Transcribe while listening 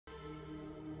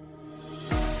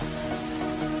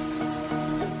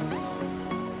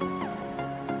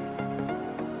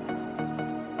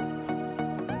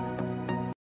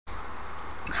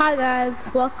Hi guys,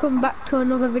 welcome back to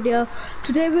another video.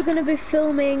 Today we're going to be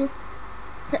filming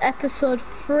episode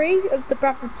 3 of the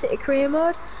Bradford City Career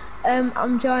Mode.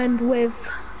 I'm joined with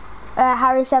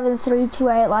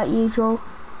Harry7328 like usual.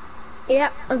 Yeah,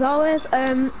 as always.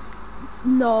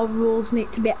 No rules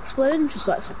need to be explained, just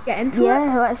let's get into it.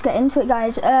 Yeah, let's get into it,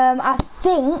 guys. I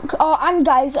think,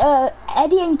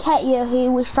 Eddie Nketiah,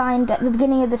 who we signed at the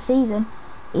beginning of the season,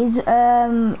 is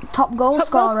top goal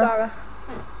scorer.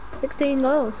 16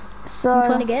 goals so, in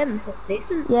 20 games, that's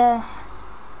decent. Yeah.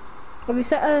 Have you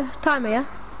set a timer, yeah?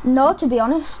 No, to be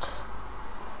honest.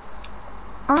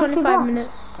 25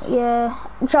 minutes. Yeah.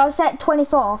 Shall I set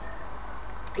 24?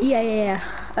 Yeah.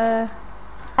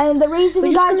 And the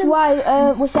reason, guys,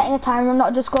 why we're setting a timer and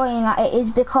not just going at it is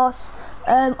because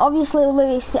obviously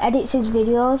Lewis edits his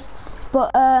videos, but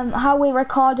how we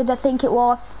recorded, I think it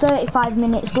was 35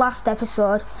 minutes last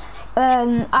episode.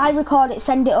 I record it,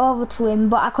 send it over to him,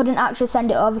 but I couldn't actually send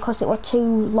it over because it was too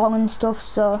long and stuff,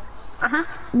 so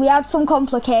we had some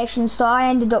complications, so I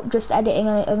ended up just editing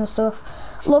it and stuff.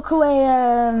 Luckily,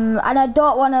 and I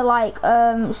don't want to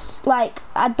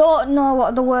I don't know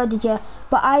what the word is, yeah,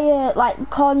 but I like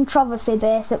controversy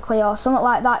basically or something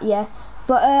like that, yeah.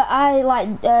 But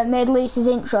I made Lucy's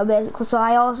intro basically, so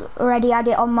I already had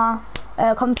it on my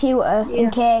computer in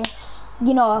case,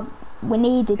 you know, we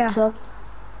needed to.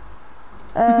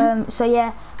 So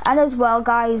yeah, and as well,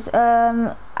 guys,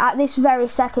 at this very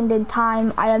second in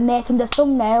time, I am making the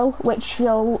thumbnail, which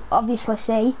you'll obviously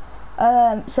see.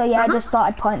 So yeah, I just thought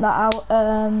I'd point that out.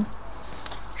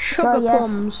 Sugar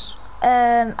plums.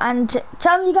 And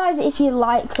tell me, guys, if you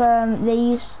like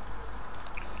these.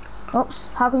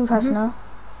 Oops, how can you press no?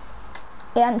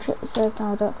 It ain't saved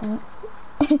now, I don't think.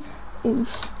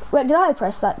 Wait, did I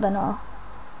press that then or?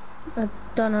 I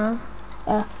don't know.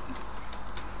 Yeah.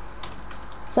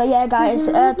 So yeah, guys,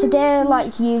 today,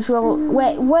 like usual,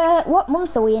 what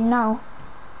month are we in now?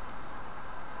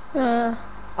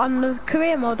 On the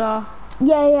career mode or?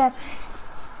 Yeah.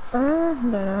 I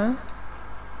don't know.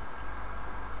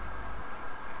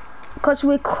 Because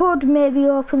we could maybe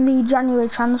open the January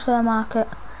transfer market.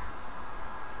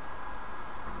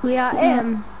 We are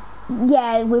in?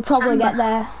 Yeah, we'll probably get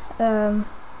there.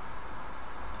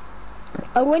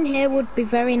 A win here would be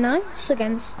very nice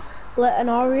against Leighton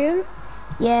Orient.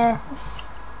 Yeah. Yes.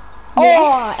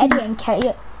 Oh, Eddie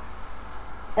Nketiah.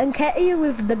 Nketiah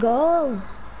with the goal.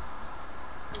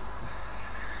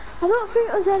 I don't think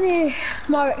there's any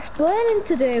more explaining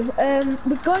to do.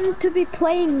 We're going to be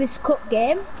playing this cup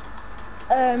game.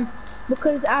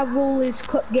 Because our rule is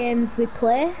cup games we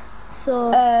play.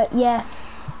 So yeah.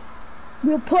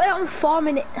 We'll put it on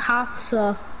 4-minute half,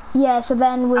 so. Yeah, so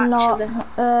then we're not.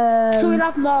 So we'll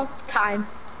have more time.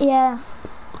 Yeah.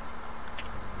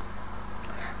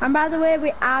 And by the way,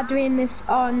 we are doing this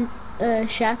on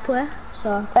SharePlay,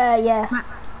 so. Yeah.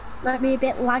 Might be a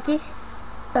bit laggy.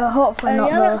 Hopefully not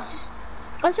though.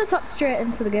 Let's just hop straight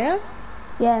into the game.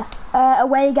 Yeah.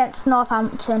 Away against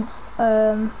Northampton.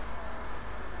 So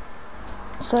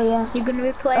yeah. You're gonna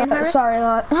be playing, Harry? Sorry,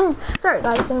 sorry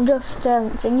guys, I'm just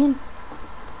thinking.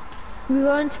 We're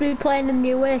going to be playing a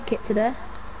new away kit today.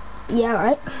 Yeah,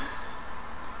 right.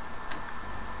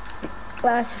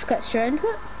 Well, let's just get straight into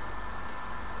it.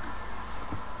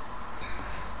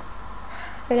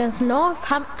 Against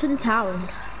Northampton Town.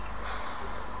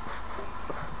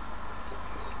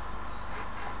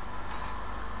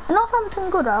 Are Northampton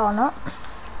good or not?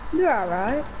 You're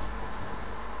alright.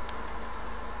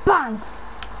 Bang!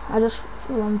 I just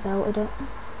one belted it.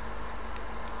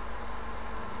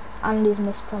 And he's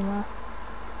missed from there.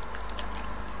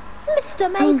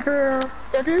 Mr. Maker!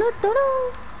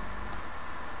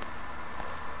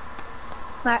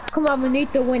 Right, come on, we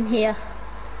need to win here.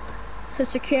 To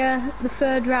secure the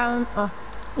third round. Oh.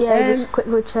 Yeah, just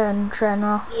quickly train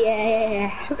off. Yeah.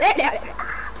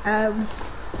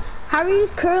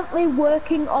 Harry's currently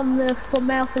working on the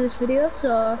thumbnail for this video,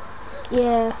 so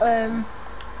yeah.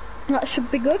 That should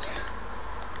be good.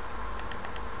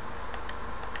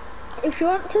 If you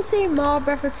want to see more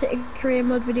Bradford City Career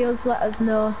Mode videos, let us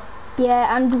know.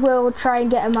 Yeah, and we'll try and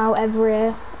get them out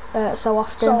every so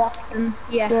often.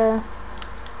 Yeah.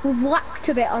 We've lacked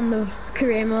a bit on the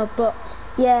career mode, but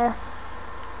yeah.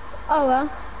 Oh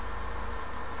well.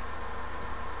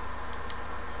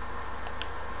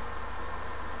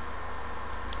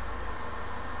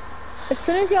 As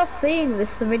soon as you're seeing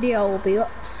this, the video will be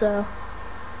up. So.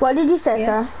 What did you say,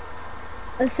 sir?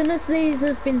 As soon as these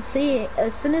have been see it,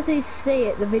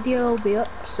 the video will be up.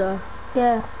 So.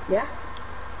 Yeah. Yeah.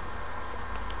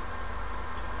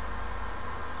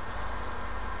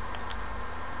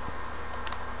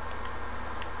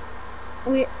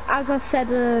 as I said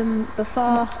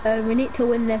before, we need to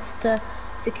win this to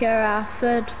secure our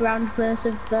 3rd round place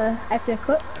of the FA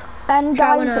Cup. And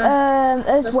guys,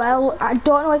 as well, I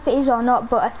don't know if it is or not,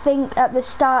 but I think at the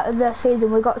start of the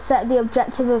season we got set the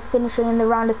objective of finishing in the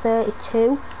round of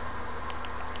 32.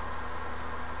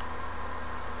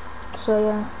 So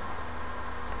yeah.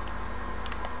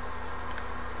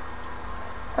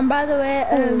 And by the way,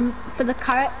 for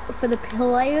the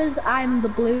players, I'm the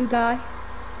blue guy.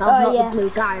 I'm not the blue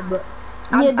guy, but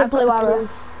you're the blue arrow.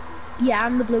 Yeah,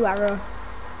 I'm the blue arrow.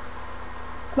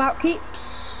 About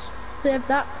keeps. Save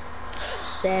that.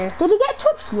 There. Did he get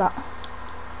touched for that?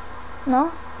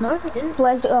 No? No, he didn't.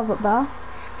 Blazed it over there.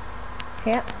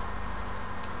 Yep.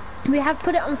 We have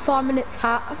put it on 4 minute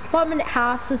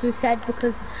halves, as we said,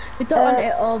 because we don't want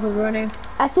it overrunning.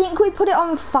 I think we put it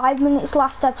on 5 minutes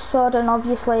last episode, and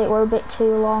obviously it were a bit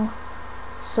too long.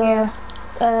 So,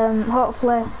 yeah.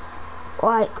 Hopefully,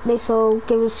 like, this will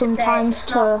give us some times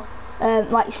to,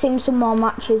 like, sim some more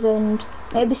matches and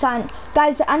maybe sign.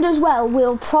 Guys, and as well,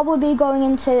 we'll probably be going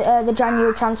into the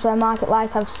January transfer market,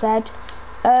 like I've said.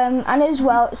 And as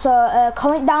well, so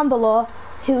comment down below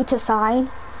who to sign.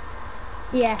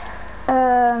 Yeah.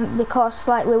 Because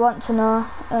like we want to know,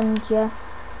 and yeah.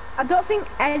 I don't think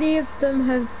any of them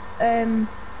have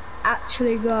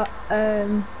actually got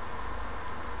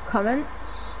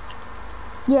comments.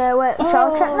 Yeah, wait,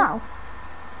 shall I check now?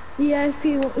 Yeah, if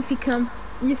you can.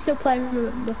 You're still playing,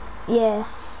 remember? Yeah.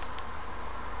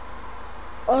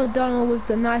 O'Donnell with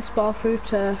the nice ball through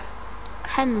to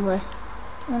Henley.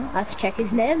 Let's check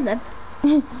his name then.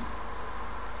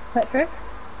 Wait through.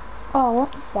 Oh,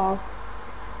 what? Ball.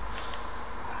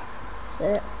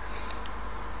 It.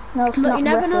 No, it's but not you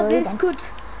never know. Then.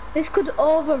 This could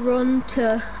overrun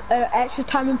to extra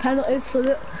time and penalties, so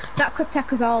that could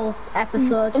take us all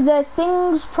episode. The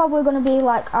thing's probably going to be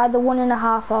like either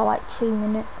 1.5 or like 2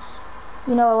 minutes.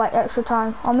 You know, like extra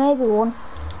time, or maybe 1.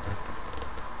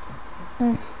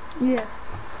 Yeah.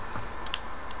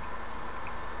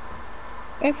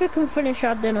 If we can finish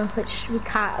our dinner, which we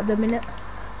can't at the minute.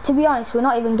 To be honest, we're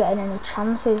not even getting any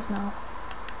chances now.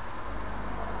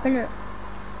 Isn't it?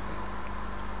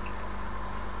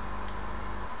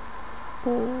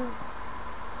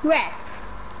 Ref.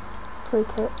 Free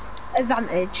kick.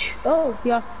 Advantage. Oh,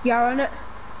 you're on it.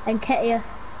 Nketiah.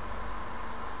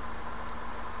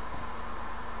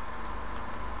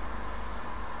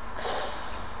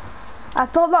 I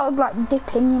thought that would like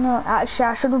dip in, you know. Actually,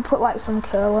 I should have put like some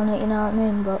curl on it, you know what I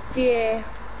mean? But yeah.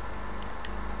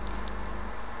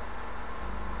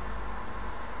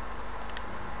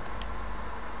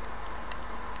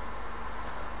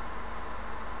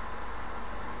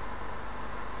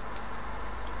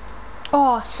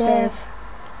 oh, save.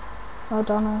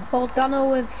 O'Donnell.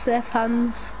 O'Donnell with safe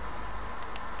hands.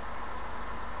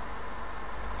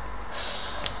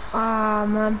 Ah,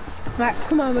 man. Right,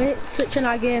 come on, we're switching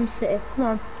our game, City. Come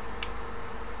on.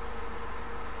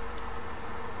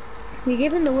 You're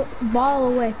giving the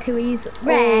ball away too easily.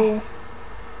 Oh.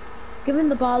 Giving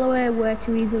the ball away way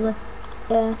too easily.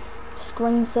 Yeah,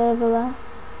 screensaver there.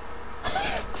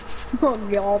 Oh,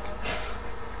 God.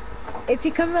 If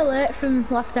you can relate from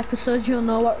last episode, you'll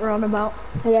know what we're on about.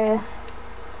 Yeah.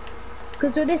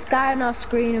 Because with this guy on our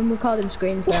screen, and we called him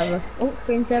screensaver. Oh,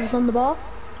 screensaver's on the ball.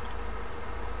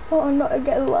 Oh, not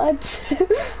again, lads.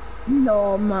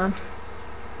 No, man.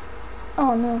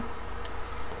 Oh, no.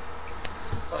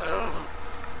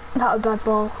 Not a bad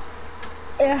ball.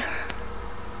 Yeah.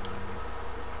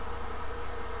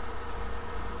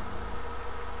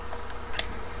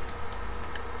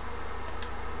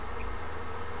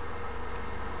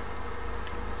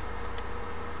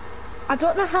 I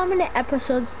don't know how many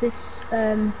episodes this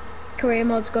career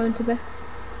mode's going to be.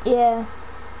 Yeah.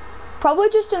 Probably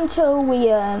just until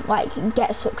we like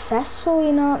get successful,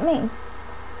 you know what I mean?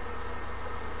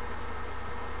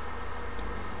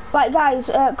 Like guys,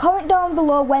 comment down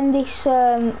below when this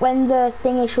when the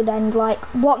thingy should end, like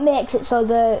what makes it so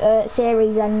the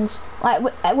series ends, like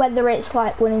whether it's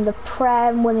like winning the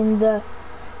Prem, winning the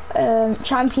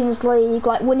Champions League,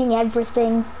 like winning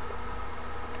everything.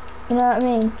 You know what I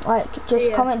mean? Like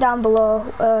just comment down below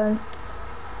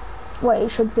what it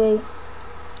should be.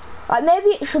 Like maybe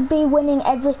it should be winning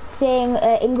everything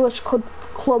English club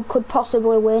could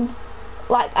possibly win.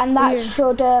 Like, and that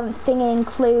should thingy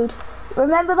include.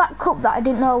 Remember that cup that I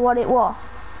didn't know what it was?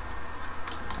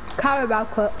 Carabao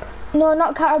Cup. No,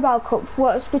 not Carabao Cup.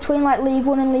 What's between like League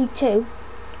 1 and League 2?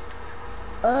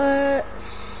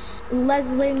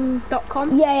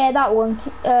 Lesling.com. Yeah, that one.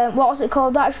 What was it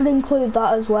called? That should include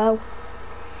that as well.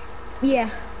 Yeah.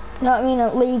 You know what I mean?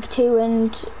 At League 2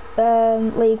 and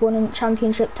League One and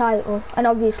Championship title, and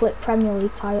obviously Premier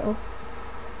League title.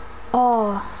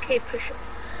 Oh. Okay, push it.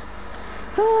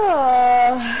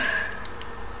 Oh.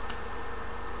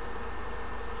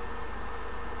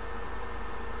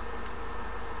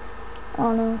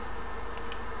 Oh no.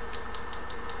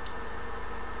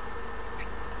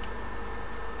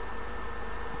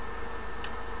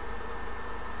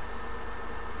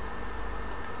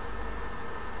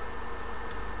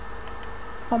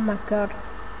 Oh my god.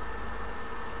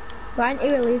 Why aren't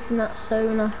you releasing that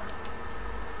sooner?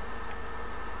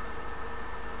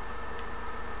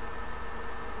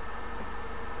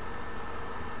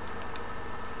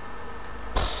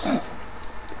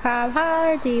 How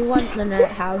high do you want the net?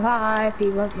 How high do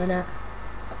you want the net?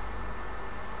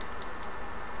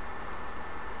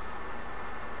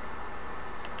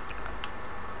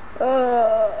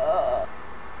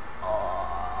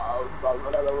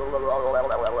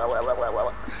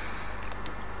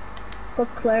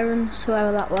 Good clearance,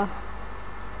 whoever that was.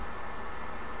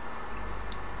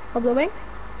 Up the wing?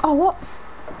 Oh, what?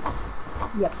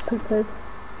 Yep, poo-poo.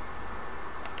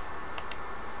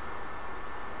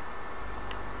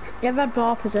 You've had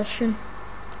more possession.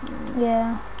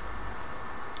 Yeah.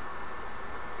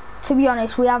 To be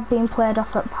honest, we have been played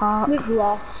off at park. We've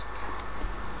lost.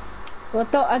 Well,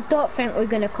 I don't think we're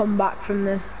gonna come back from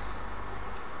this.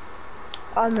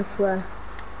 Honestly.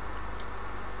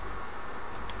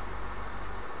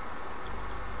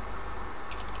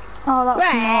 Oh, that's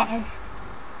Right. not.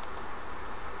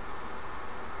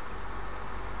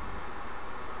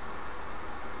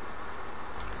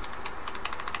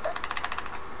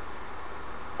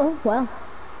 Oh well.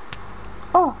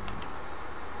 Oh.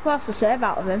 What's the save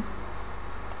out of him?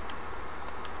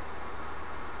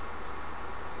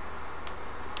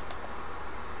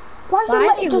 Why does he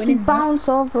let it just bounce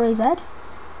over his head?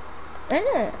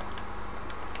 Isn't it?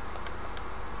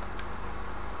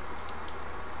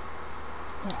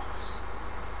 Yes.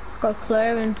 Got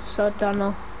clearance, so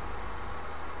Donald.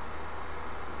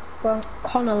 Well,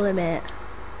 Connolly, mate.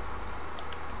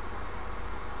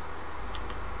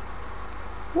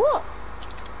 What?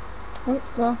 Oh,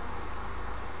 well.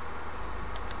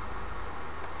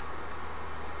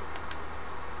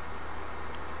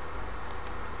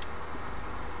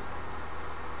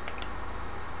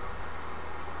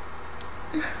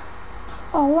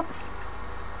 Oh, what?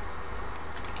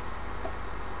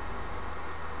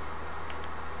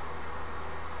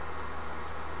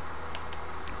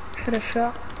 Should have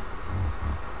shot.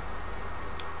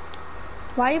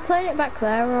 Why are you playing it back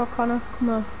there, O'Connor? Come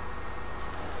on.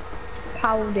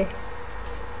 Powdy.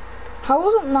 How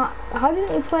wasn't that? How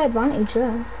didn't you play advantage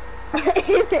there?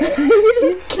 You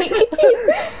just kicked him.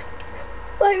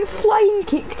 Like flying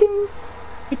kicked him.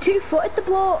 You two-footed the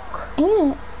bloke.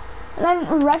 Innit? And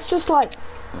then the ref's just like,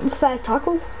 fair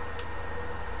tackle.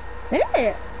 Isn't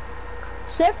it?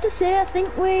 Safe to say, I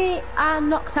think we are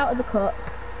knocked out of the cup.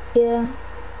 Yeah.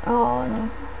 Oh no.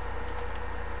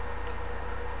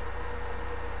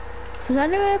 Was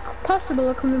anywhere possible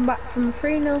of coming back from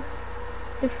 3-0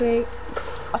 defeat?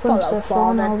 I thought that was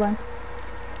 4-0 then.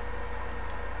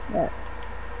 Yeah.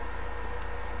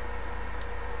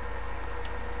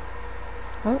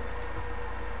 Oh.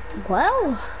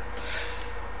 Well.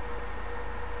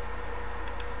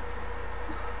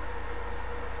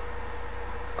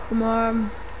 Come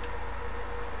on.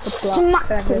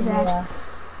 Smacked his head.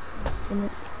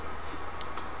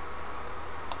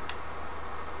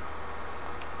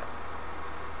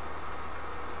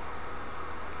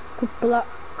 Good block,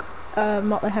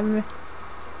 Motley Henry.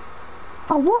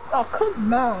 Oh, what? Oh,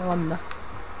 come on.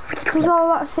 Does all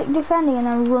that sick defending and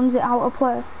then runs it out of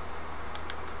play.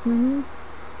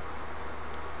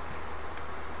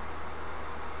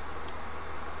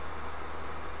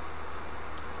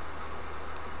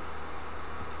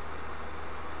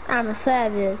 I'm a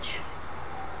savage.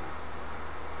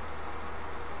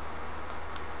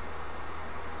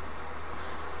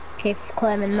 Keeps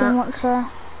claiming So much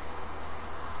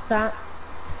that.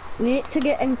 We need to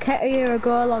get Nketiah a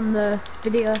goal on the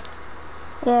video.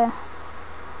 Yeah.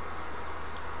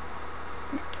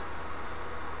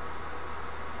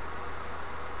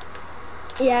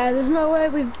 Yeah, there's no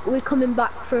way we're coming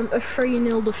back from a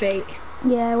 3-0 defeat.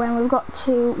 Yeah, when we've got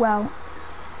two, well,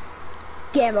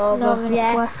 game over. no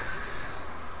minutes left.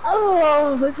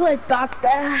 Oh, we played bad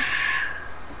there.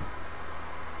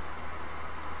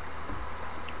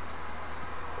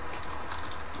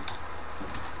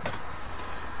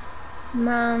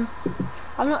 Man,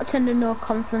 I'm not attending no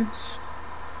conference.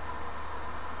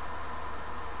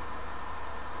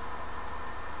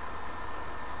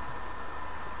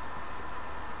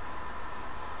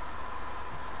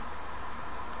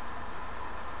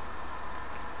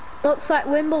 Looks like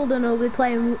Wimbledon will be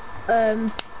playing. Eh?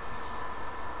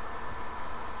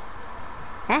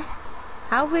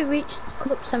 How have we reached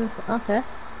cup semi? Okay.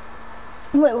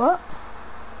 Wait, what?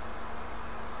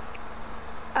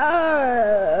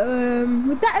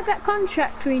 We better get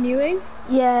contract renewing.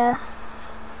 Yeah.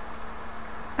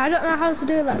 I don't know how to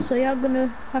do that, so you're gonna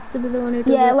have to be the one who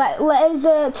does Yeah, it. let us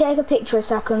take a picture a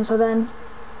second, so then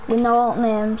we know all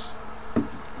names.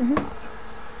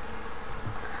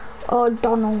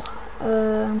 O'Donnell,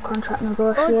 contract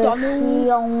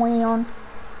negotiation.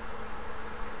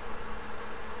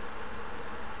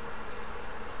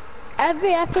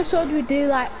 Every episode we do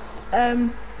like,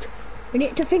 we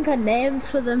need to think of names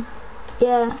for them.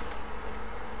 Yeah.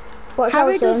 What's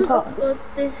Harry I saying? doesn't upload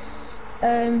this.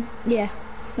 Yeah.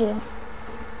 Yeah.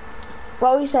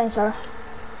 What were you saying, sorry?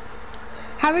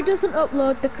 Harry doesn't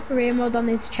upload the career mode on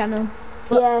his channel.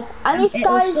 Yeah, and if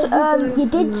guys,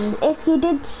 if you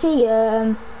did see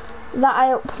that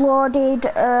I uploaded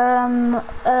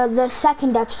the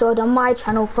second episode on my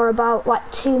channel for about like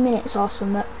 2 minutes or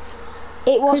something.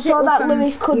 It was so that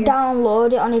Lewis could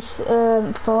download it on his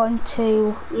phone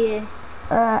to edit.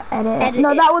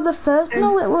 No, that was the first.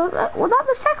 No, it was that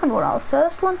the second one or the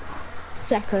first one?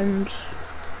 Second.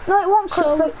 No, it wasn't,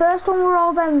 because the first one were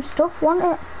all them stuff,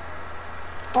 wasn't it?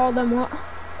 All them what?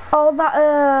 All that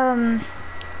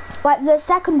like the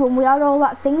second one, we had all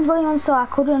that things going on, so I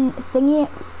couldn't thingy it.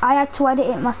 I had to edit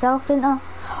it myself, didn't I?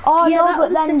 Oh yeah, no,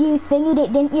 but then you thingied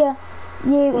it, didn't you?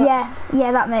 Yeah,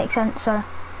 that makes sense. So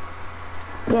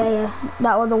yeah,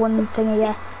 that was the one thingy.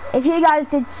 Yeah, if you guys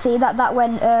did see that, that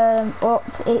went up.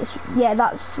 It's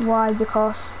that's why,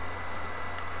 because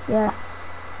it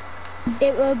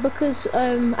was because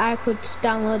I could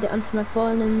download it onto my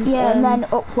phone and and then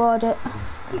upload it.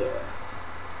 Yeah.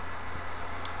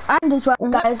 And as well,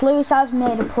 guys, Lewis has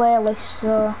made a playlist,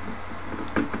 so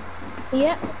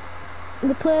yeah,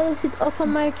 the playlist is up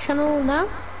on my channel now.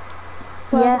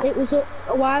 Well, it was up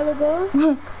a while ago.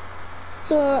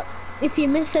 So if you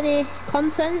miss any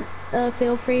content,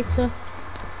 feel free to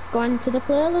go into the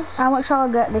playlist. How much shall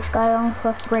I get this guy on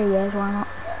for 3 years? Why not?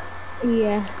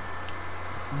 Yeah.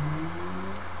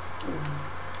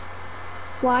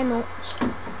 Why not?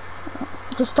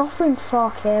 Just offering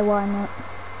 4k, why not?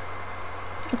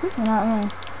 You know what I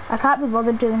mean? I can't be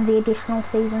bothered doing the additional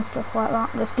fees and stuff like that.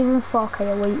 Just give him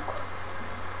 4k a week.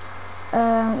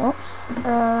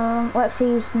 Let's see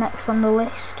who's next on the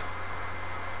list.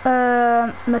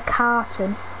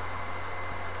 McCartan.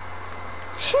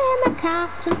 Share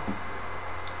McCartan.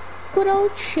 Good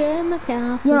old Share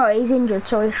McCartan. You know, he's injured,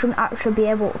 so he shouldn't actually be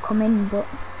able to come in, but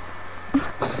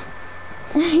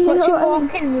you know what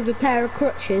walk in with a pair of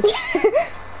crutches.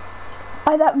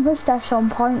 That moustache on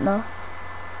point though.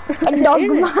 A dog man.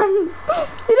 You know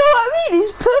what I mean?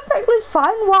 He's perfectly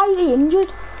fine. Why is he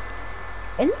injured?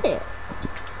 Isn't it?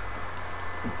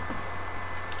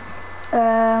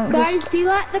 Guys, do you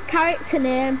like the character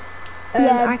name?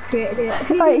 I created it.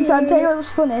 Right, so I'll tell you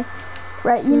what's funny.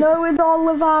 Right, you know, with all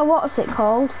of our, what's it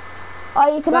called? Oh,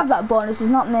 you can have that bonus. He's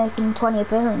not making 20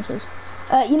 appearances.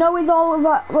 You know, with all of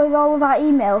our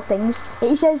email things,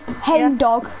 it says "Hey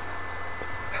dog."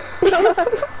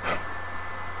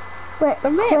 Wait,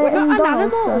 we're not an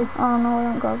animal. Oh no, we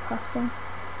don't go past him.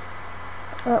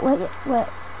 Wait.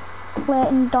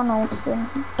 Clayton Donaldson.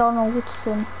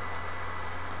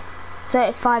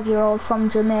 35-year-old from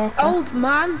Jamaica. Old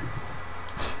man.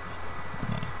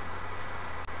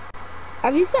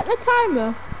 Have you set the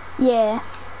timer? Yeah.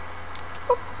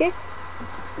 Okay.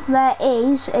 There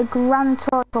is a grand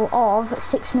total of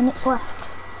 6 minutes left.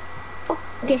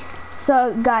 Okay.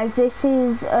 So guys, this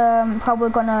is probably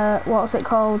gonna, what's it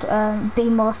called, be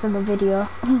most of the video.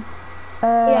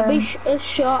 Be a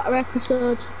shorter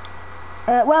episode.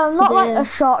 Well, not like a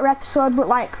shorter episode, but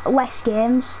like less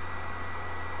games.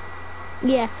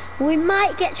 Yeah, we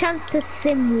might get a chance to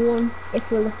sim one if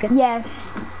we're lucky. Yeah.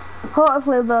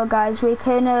 Hopefully though, guys, we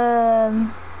can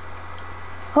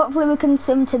hopefully we can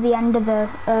sim to the end of the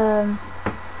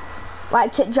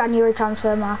like to January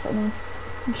transfer market. I mean,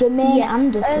 Jermaine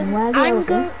Anderson, where is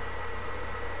he?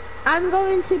 I'm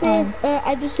going to be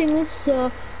editing this,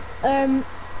 so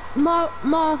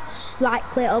most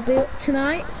likely it'll be up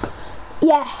tonight.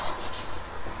 Yeah.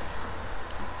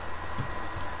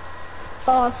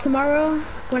 Or tomorrow,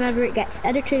 whenever it gets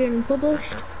edited and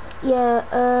published. Yeah,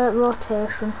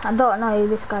 rotation. I don't know who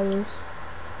this guy is.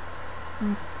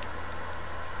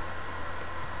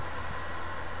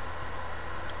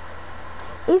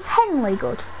 Is Henley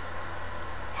good?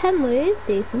 Henley is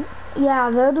decent. Yeah,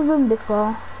 I've heard of him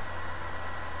before.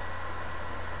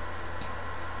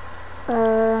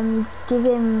 Give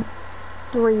him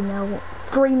 3 mil.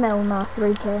 3 mil, no,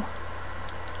 3k.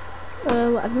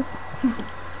 Whatever.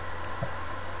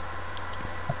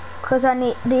 Because I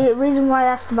need, the reason why I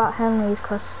asked about Henley is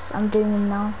because I'm doing him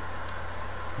now.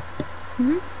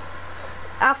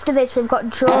 After this we've got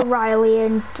Joe Riley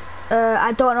and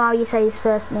I don't know how you say his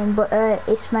first name, but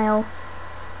Ismail.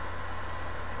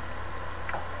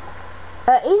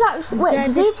 He's actually, wait,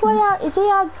 does he play out, is he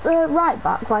our right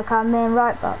back, like our main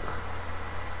right back?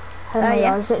 Henley,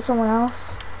 yeah. or is it someone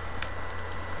else?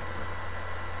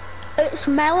 It's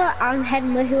Mella and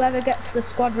Henley, whoever gets the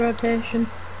squad rotation.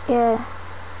 Yeah.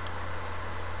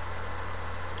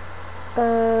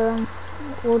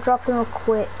 We'll drop him a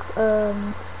quick,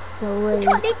 raid.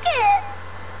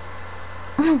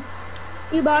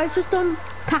 You boys just done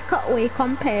pack up week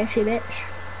on Pacey Bitch.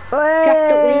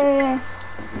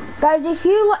 Guys, if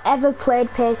you ever played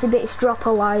Pacey Bitch, drop a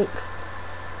like.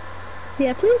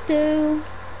 Yeah, please do.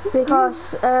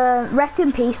 Because, rest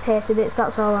in peace Pacey Bitch,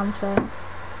 that's all I'm saying.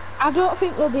 I don't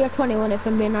think there'll be a 21 if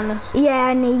I'm being honest.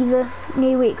 Yeah, neither.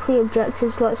 New weekly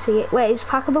objectives, let's see it. Wait, is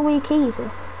pack of the week easy?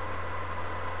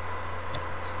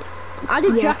 I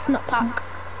did draft, not pack.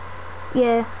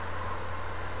 Yeah.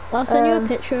 I'll send you a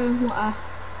picture of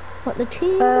what the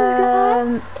team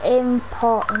was.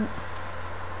 Important.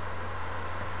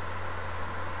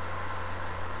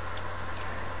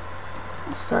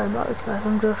 Sorry about this, guys.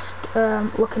 I'm just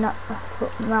looking at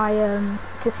my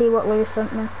to see what Lewis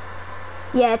sent me.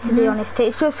 Yeah, to be honest,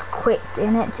 it's just quick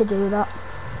in it to do that.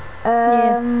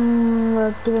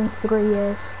 We'll give him 3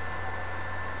 years.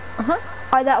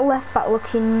 Oh, that left back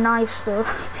looking nice though.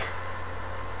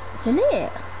 Isn't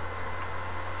it?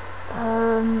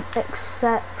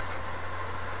 Except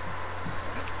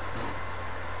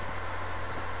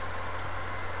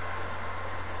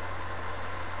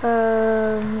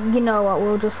you know what,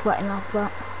 we'll just let him have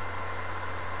that.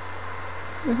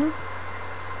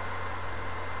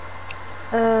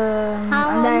 How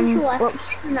and then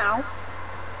left now?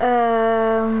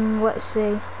 Let's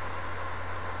see,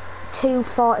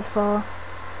 2:44.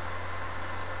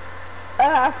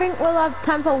 I think we'll have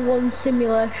time for 1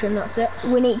 simulation, that's it.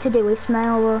 We need to do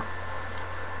Ismail though.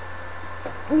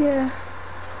 Yeah.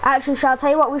 Actually, shall I tell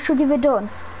you what we should have done?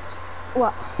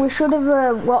 What? We should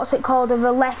have, what's it called, have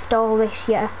left all this,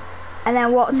 yeah? And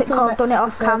then what's it called, done it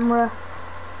off camera.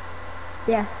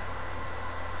 Yeah.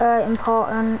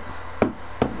 Important.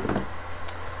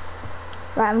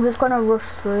 Right, I'm just gonna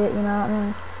rush through it, you know what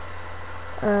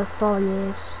I mean? 4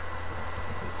 years.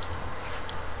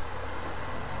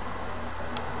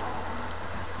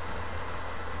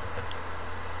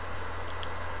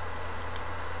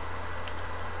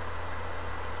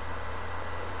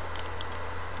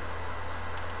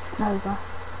 There we go.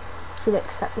 Should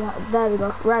accept that. There we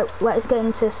go. Right, let's get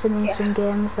into some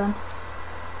games then.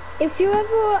 If you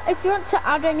want to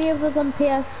add any of us on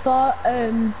PS4,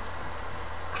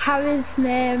 Harry's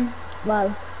name,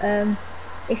 well,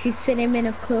 if you've seen him in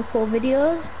a couple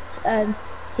videos,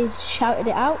 he's shouted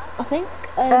it out, I think.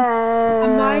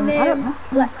 And my name,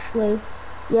 Lexley.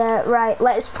 Yeah, right,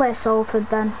 let's play Salford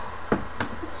then.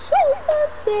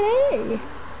 Salford City!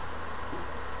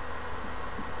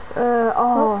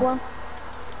 Oh.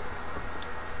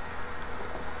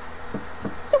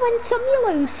 You win some, you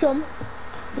lose some.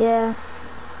 Yeah.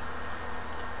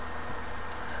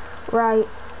 Right.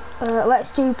 Let's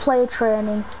do player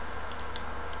training.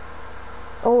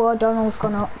 Oh, O'Donnell's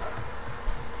gone up.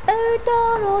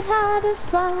 O'Donnell had a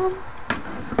farm.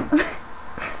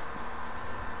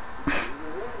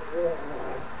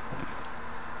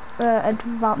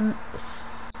 Advance.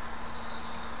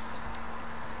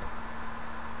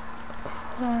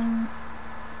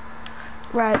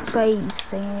 Right, so he's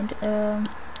stayed.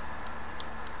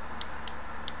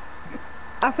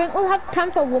 I think we'll have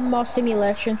time for 1 more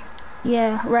simulation.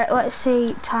 Yeah, right, let's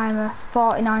see, timer,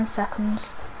 49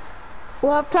 seconds.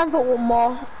 We'll have time for 1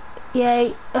 more. Yeah,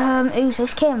 who's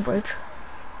this, Cambridge?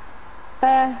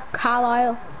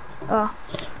 Carlisle. Oh,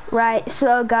 right,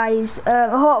 so guys,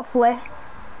 hopefully...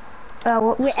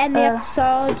 we end the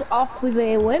episode off with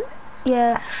a win.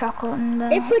 Yeah, shotgun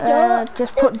there. If we don't,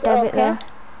 just put debit there.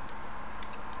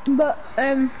 But,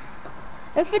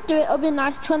 if we do it, it'll be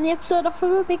nice to end the episode off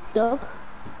with a big dog.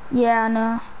 Yeah, I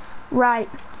know. Right,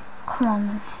 come on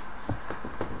then.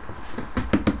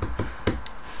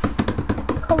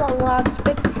 Come on lads,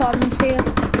 big fun's here.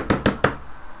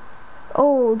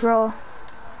 Oh, draw.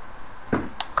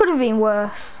 Could have been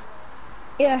worse.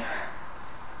 Yeah.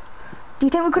 Do you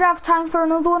think we could have time for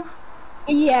another one?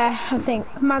 Yeah, I think.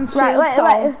 Mansfield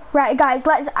right, guys,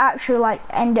 let's actually like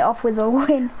end it off with a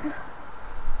win.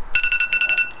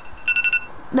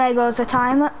 There goes the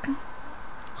timer.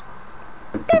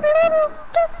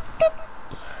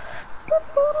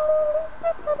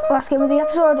 Last game of the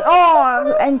episode.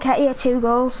 Oh, Nketiah 2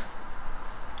 goals.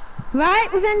 Right,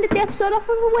 we've ended the episode off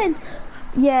with a win.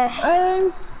 Yeah.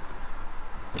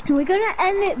 We're gonna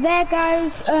end it there,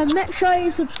 guys. Make sure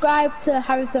you subscribe to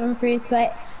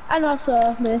Harry738 and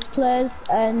also Lewis Plays,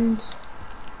 and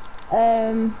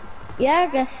yeah, I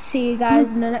guess see you guys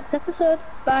in the next episode.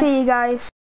 Bye. See you guys.